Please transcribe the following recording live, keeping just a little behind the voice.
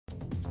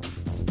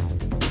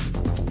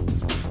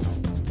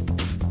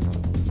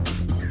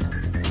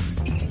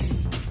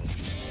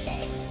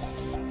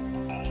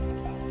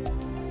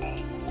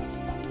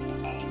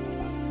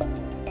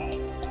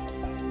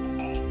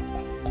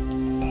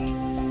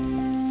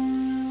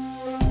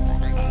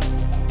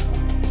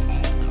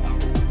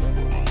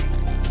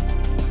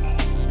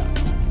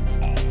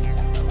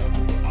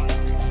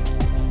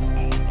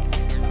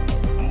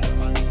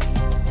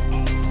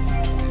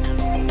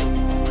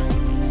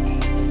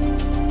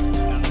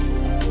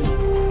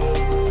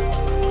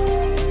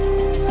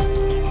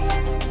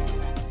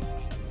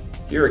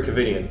Here at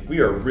Covidien, we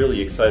are really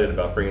excited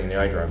about bringing the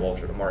iDrive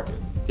Ultra to market.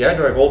 The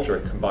iDrive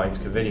Ultra combines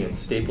Covidien's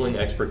stapling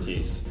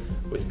expertise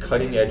with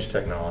cutting-edge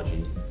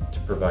technology to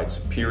provide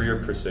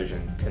superior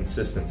precision,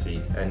 consistency,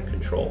 and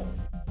control.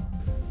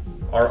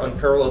 Our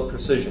unparalleled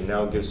precision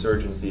now gives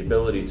surgeons the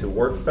ability to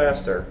work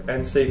faster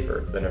and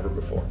safer than ever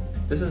before.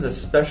 This is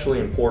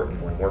especially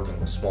important when working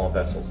with small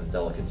vessels in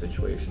delicate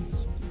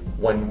situations.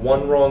 When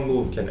one wrong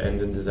move can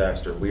end in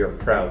disaster, we are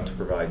proud to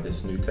provide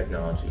this new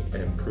technology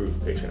and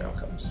improve patient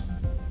outcomes.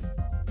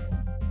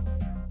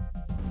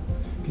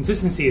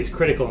 Consistency is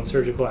critical in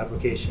surgical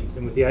applications,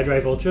 and with the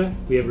iDrive Ultra,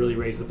 we have really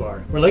raised the bar.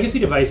 Where legacy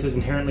devices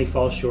inherently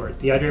fall short,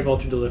 the iDrive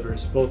Ultra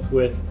delivers, both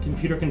with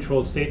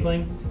computer-controlled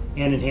stapling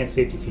and enhanced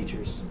safety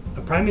features.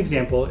 A prime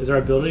example is our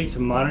ability to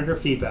monitor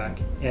feedback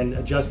and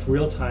adjust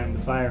real-time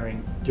the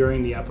firing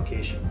during the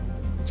application.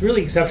 What's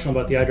really exceptional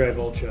about the iDrive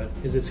Ultra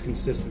is its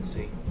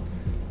consistency.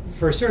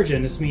 For a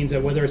surgeon, this means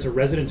that whether it's a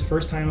resident's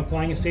first time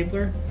applying a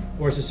stapler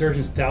or it's a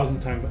surgeon's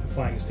 1,000th time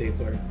applying a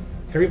stapler,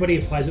 everybody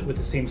applies it with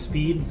the same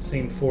speed,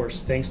 same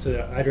force, thanks to the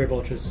iDrive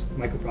Ultra's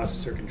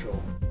microprocessor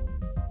control.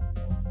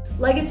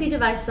 Legacy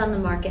devices on the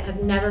market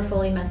have never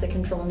fully met the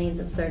control needs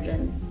of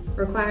surgeons.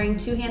 Requiring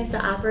two hands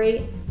to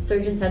operate,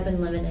 surgeons have been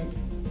limited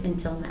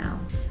until now.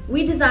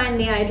 We designed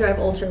the iDrive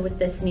Ultra with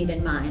this need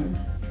in mind.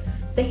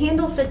 The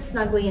handle fits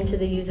snugly into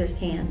the user's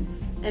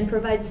hands and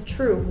provides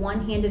true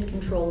one-handed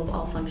control of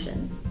all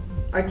functions: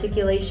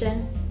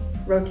 articulation,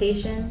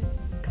 rotation,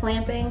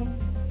 clamping,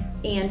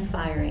 and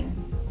firing.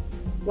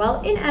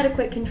 While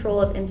inadequate control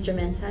of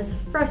instruments has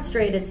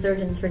frustrated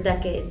surgeons for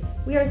decades,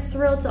 we are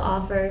thrilled to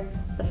offer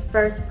the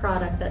first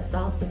product that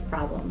solves this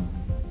problem.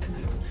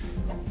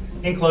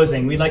 In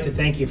closing, we'd like to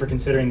thank you for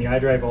considering the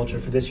iDrive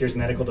Ultra for this year's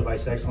Medical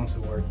Device Excellence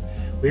Award.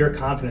 We are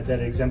confident that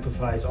it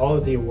exemplifies all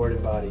of the award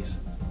embodies.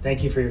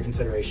 Thank you for your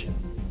consideration.